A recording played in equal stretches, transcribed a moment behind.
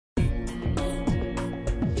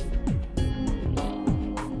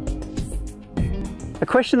A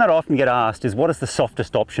question that I often get asked is, what is the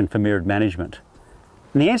softest option for mirid management?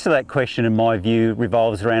 And the answer to that question, in my view,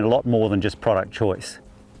 revolves around a lot more than just product choice.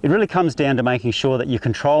 It really comes down to making sure that you're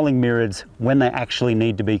controlling mirids when they actually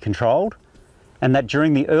need to be controlled, and that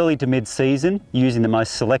during the early to mid-season, using the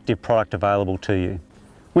most selective product available to you.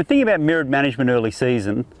 When thinking about mirid management early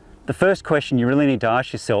season, the first question you really need to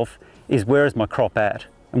ask yourself is, where is my crop at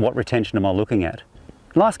and what retention am I looking at?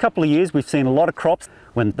 The last couple of years we've seen a lot of crops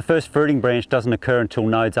when the first fruiting branch doesn't occur until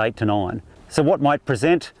nodes 8 to 9. So what might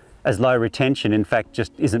present as low retention in fact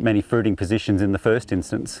just isn't many fruiting positions in the first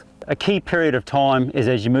instance. A key period of time is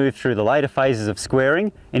as you move through the later phases of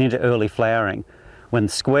squaring and into early flowering, when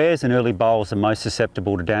squares and early bolls are most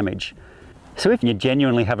susceptible to damage. So if you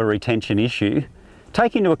genuinely have a retention issue,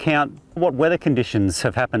 take into account what weather conditions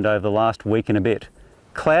have happened over the last week and a bit.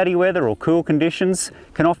 Cloudy weather or cool conditions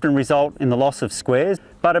can often result in the loss of squares,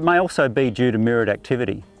 but it may also be due to mirid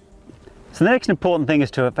activity. So the next important thing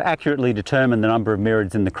is to accurately determine the number of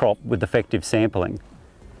mirids in the crop with effective sampling.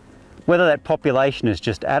 Whether that population is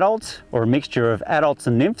just adults or a mixture of adults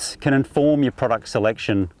and nymphs can inform your product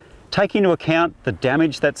selection. Take into account the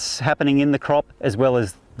damage that's happening in the crop as well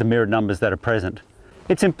as the mirid numbers that are present.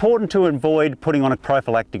 It's important to avoid putting on a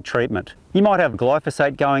prophylactic treatment. You might have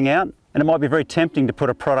glyphosate going out, and it might be very tempting to put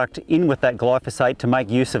a product in with that glyphosate to make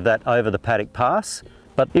use of that over the paddock pass.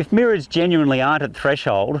 But if mirids genuinely aren't at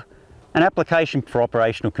threshold, an application for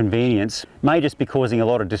operational convenience may just be causing a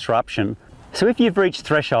lot of disruption. So if you've reached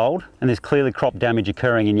threshold and there's clearly crop damage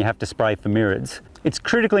occurring and you have to spray for mirids, it's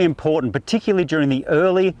critically important, particularly during the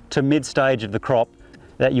early to mid stage of the crop,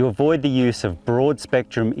 that you avoid the use of broad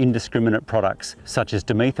spectrum indiscriminate products such as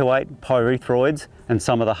dimethoate, pyrethroids and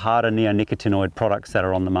some of the harder neonicotinoid products that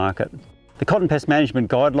are on the market. The Cotton Pest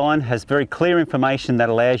Management Guideline has very clear information that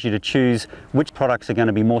allows you to choose which products are going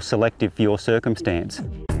to be more selective for your circumstance.